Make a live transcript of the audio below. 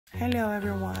Hello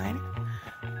everyone.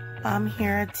 I'm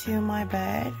here to my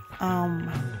bed. I'm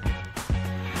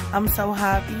so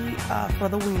happy for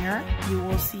the winner. You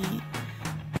will see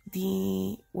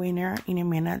the winner in a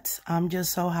minute. I'm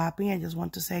just so happy. I just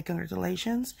want to say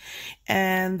congratulations.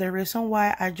 And the reason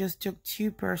why I just took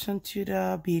two persons to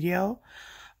the video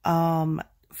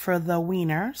for the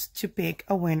winners, to pick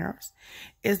a winners,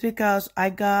 is because I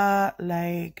got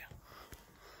like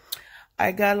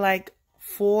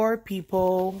four more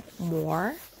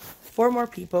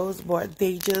people, but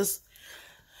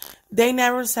they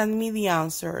never send me the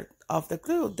answer of the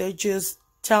clue. They just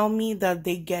tell me that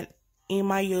they get in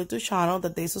my YouTube channel,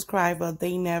 that they subscribe, but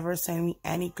they never send me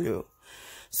any clue.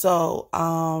 So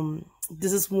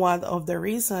this is one of the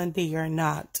reasons they are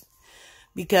not,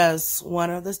 because one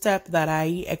of the steps that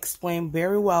I explained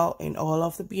very well in all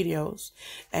of the videos,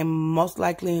 and most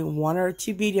likely in one or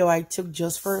two videos I took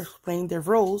just for explaining the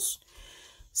rules.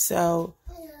 So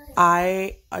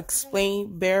I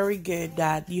explained very good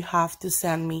that you have to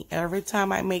send me, every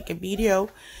time I make a video,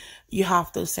 you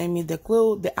have to send me the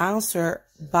clue, the answer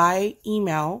by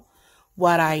email,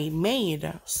 what I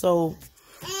made. So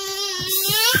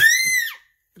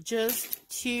just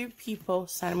two people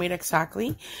sent me it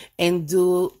exactly, and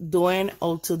doing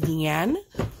until the end.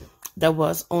 That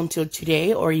was until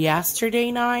today or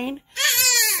yesterday 9.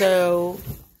 So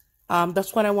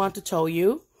that's what I want to tell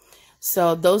you.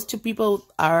 So those two people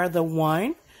are the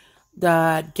one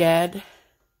that get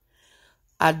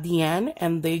at the end,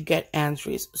 and they get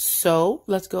entries. So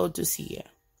let's go to see it.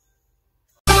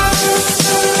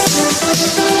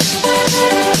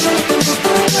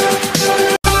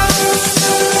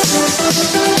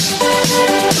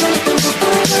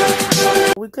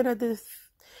 We're gonna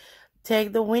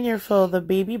take the winner for the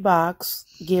baby box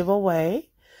giveaway.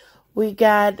 We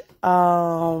got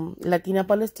Latina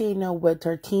Palestina with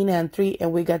 13 entries,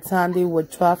 and we got Sandy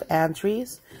with 12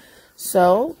 entries.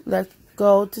 So let's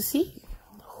go to see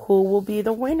who will be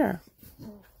the winner.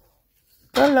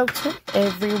 Good luck to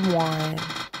everyone.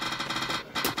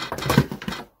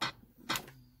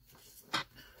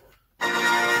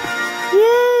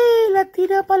 Yay!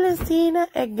 Latina Palestina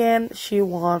again, she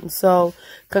won. So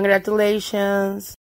congratulations.